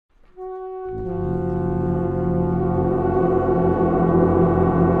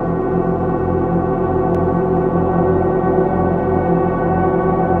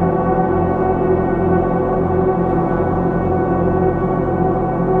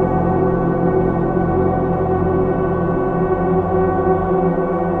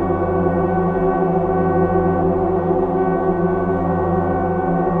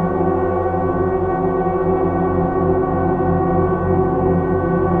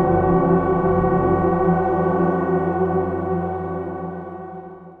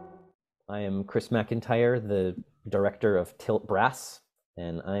Chris McIntyre, the director of Tilt Brass,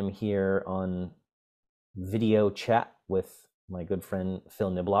 and I'm here on video chat with my good friend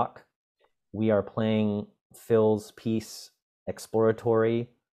Phill Niblock. We are playing Phil's piece Exploratory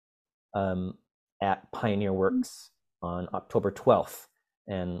at Pioneer Works on October 12th,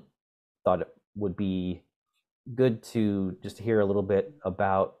 and thought it would be good to just hear a little bit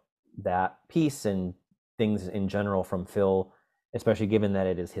about that piece and things in general from Phill, especially given that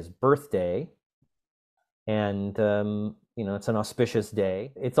it is his birthday. And, it's an auspicious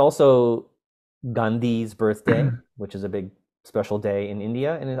day. It's also Gandhi's birthday, which is a big special day in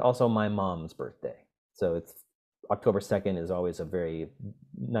India, and it's also my mom's birthday. So it's October 2nd is always a very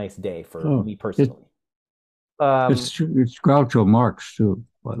nice day for me personally. It's Groucho Marx too,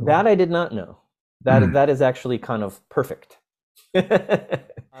 by the way. That I did not know. That is actually kind of perfect.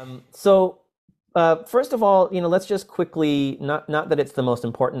 First of all, let's just quickly, not that it's the most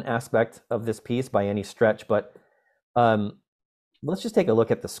important aspect of this piece by any stretch, but let's just take a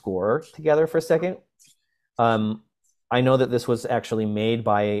look at the score together for a second. I know that this was actually made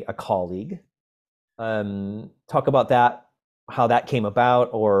by a colleague. Talk about that, how that came about,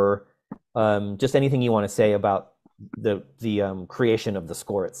 or just anything you want to say about the creation of the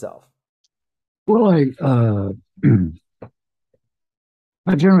score itself. Well,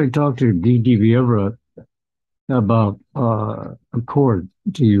 I generally talk to D.D. Vieira about a chord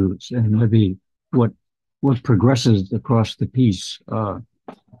to use and maybe what progresses across the piece.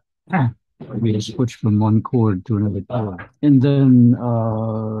 Maybe a switch from one chord to another chord, and then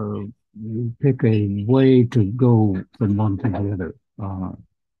you pick a way to go from one to the other.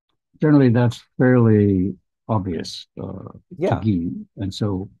 Generally, that's fairly obvious to Yeah, Guy, and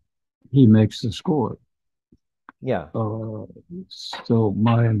so he makes the score. yeah, So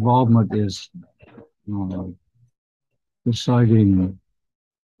my involvement is uh, deciding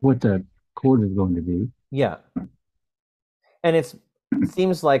what that chord is going to be. yeah. And it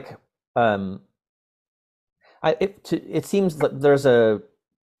seems like it seems that there's a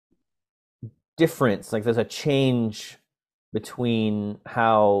difference, like there's a change between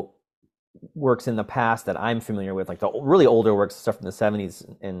how works in the past that I'm familiar with, like the really older works, stuff from the 70s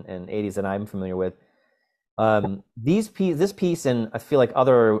and 80s that I'm familiar with. This piece, and I feel like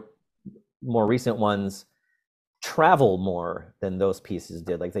other more recent ones travel more than those pieces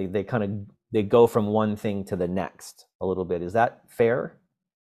did. Like they kind of they go from one thing to the next a little bit. Is that fair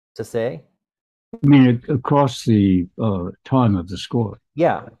to say? I mean, across the time of the score.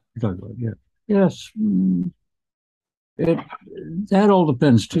 Yeah, Yeah. Yes. It that all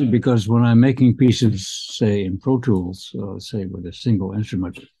depends too, because when I'm making pieces, say in Pro Tools, say with a single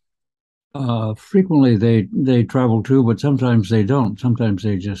instrument, frequently they travel too, but sometimes they don't. Sometimes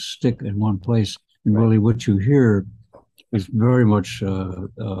they just stick in one place, and right. really what you hear is very much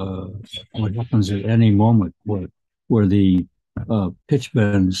what happens at any moment, where the pitch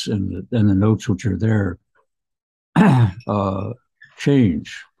bends and the notes which are there uh,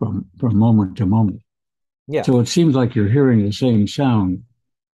 change from moment to moment. Yeah. So it seems like you're hearing the same sound,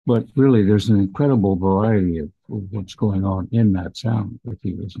 but really there's an incredible variety of what's going on in that sound if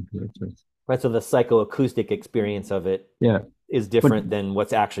you listen to it. So, Right. So the psychoacoustic experience of it yeah, is but different than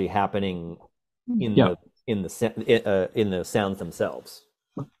what's actually happening in yeah, in the sounds themselves.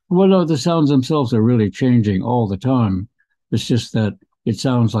 well, no, the sounds themselves are really changing all the time. It's just that it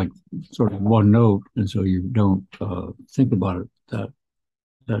sounds like sort of one note, and so you don't think about it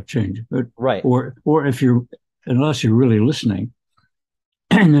that change. But Right. or if you're unless you're really listening,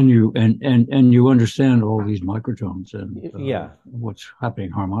 and then you understand all these microtones and Yeah. what's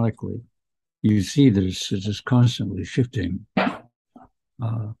happening harmonically, you see that it's just constantly shifting.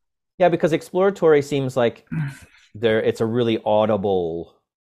 Uh, Yeah, because exploratory seems like it's a really audible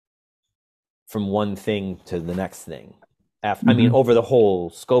from one thing to the next thing. I mean, mhm, over the whole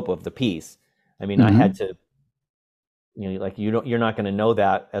scope of the piece. I mean, I had mhm, to, like you're not going to know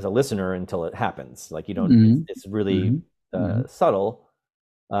that as a listener until it happens. Like you don't, mhm, it's really mhm, mhm. subtle,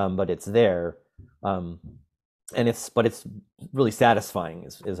 but it's there. Um, and it's really satisfying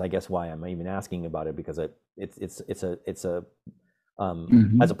is I guess why I'm even asking about it, because it's a as a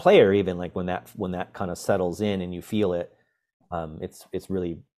Mhm. player, even like when that kind of settles in and you feel it, it's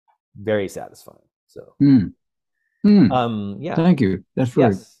really very satisfying. So Mm. Mm. yeah, Thank you. That's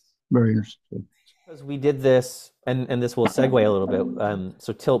yes, very interesting. because we did this, and this will segue a little bit.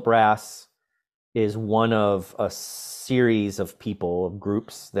 So Tilt Brass is one of a series of people, of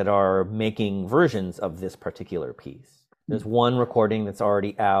groups that are making versions of this particular piece. There's one recording that's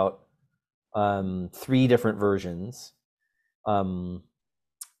already out, three different versions, um,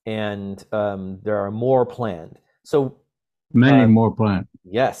 and there are more planned. So Many more planned.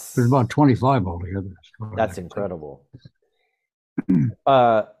 Yes. There's about 25 altogether. That's incredible.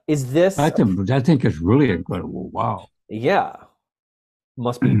 Is this? I think it's really incredible. Wow. Yeah.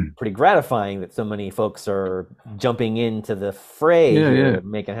 Must be pretty gratifying that so many folks are jumping into the fray here to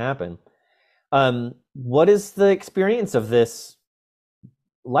make it happen. What is the experience of this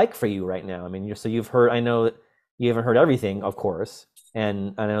like for you right now? I mean, you've heard, I know that you haven't heard everything, of course,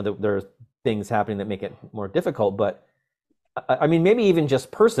 and I know that there's things happening that make it more difficult, but I mean, maybe even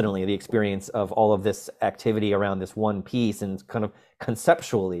just personally, the experience of all of this activity around this one piece and kind of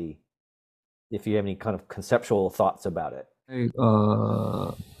conceptually, if you have any kind of conceptual thoughts about it. I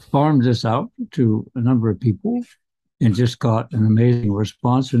farmed this out to a number of people and just got an amazing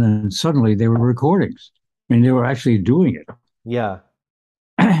response. And then suddenly they were recordings. I mean, they were actually doing it. Yeah.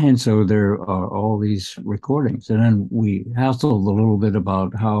 And so there are all these recordings. And then we hassled a little bit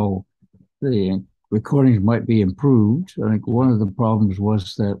about how the recordings might be improved. I think one of the problems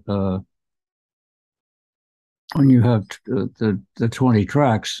was that when you have the 20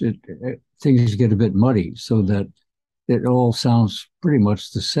 tracks, things get a bit muddy, so that it all sounds pretty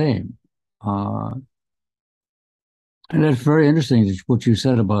much the same. And that's very interesting, what you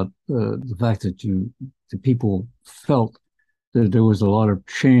said about the fact that the people felt that there was a lot of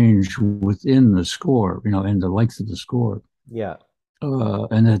change within the score, and the length of the score. Yeah.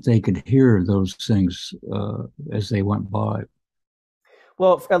 And that they could hear those things as they went by.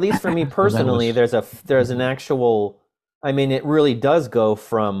 Well, at least for me personally, there's an actual, I mean, it really does go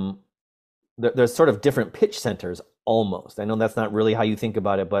from, there's sort of different pitch centers almost. I know that's not really how you think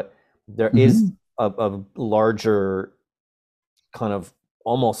about it, but there is a larger kind of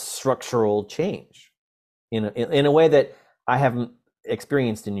almost structural change in a way that I haven't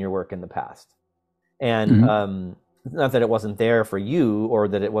experienced in your work in the past. And not that it wasn't there for you or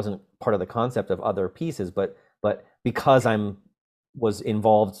that it wasn't part of the concept of other pieces, but because was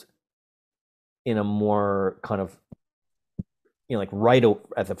involved in a more kind of, like right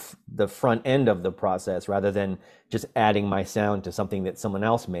at the front end of the process, rather than just adding my sound to something that someone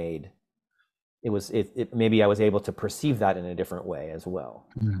else made. It maybe I was able to perceive that in a different way as well.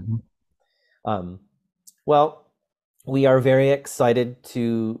 Well, we are very excited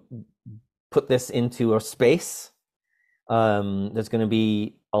to put this into a space. There's going to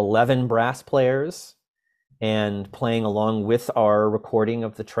be 11 brass players and playing along with our recording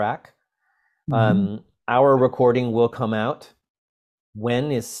of the track. Our recording will come out.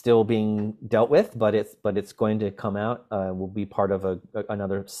 When is still being dealt with, but it's going to come out. Will be part of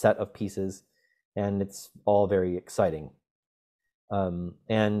another set of pieces, and it's all very exciting.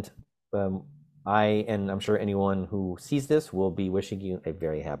 And I'm sure anyone who sees this will be wishing you a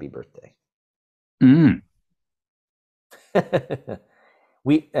very happy birthday.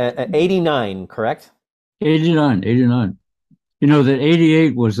 We 89, correct? 89. You know that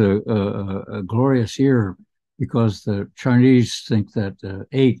 88 was a glorious year because the Chinese think that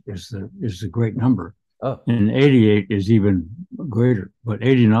 8 is a great number. Oh. And 88 is even greater. But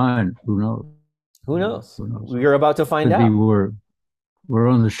 89, who knows? Who knows? We're about to find out. We're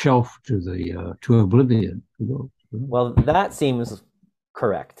on the shelf to oblivion. Well, that seems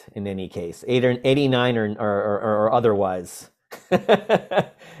correct in any case. 89 or otherwise.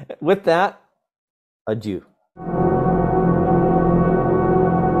 With that, adieu.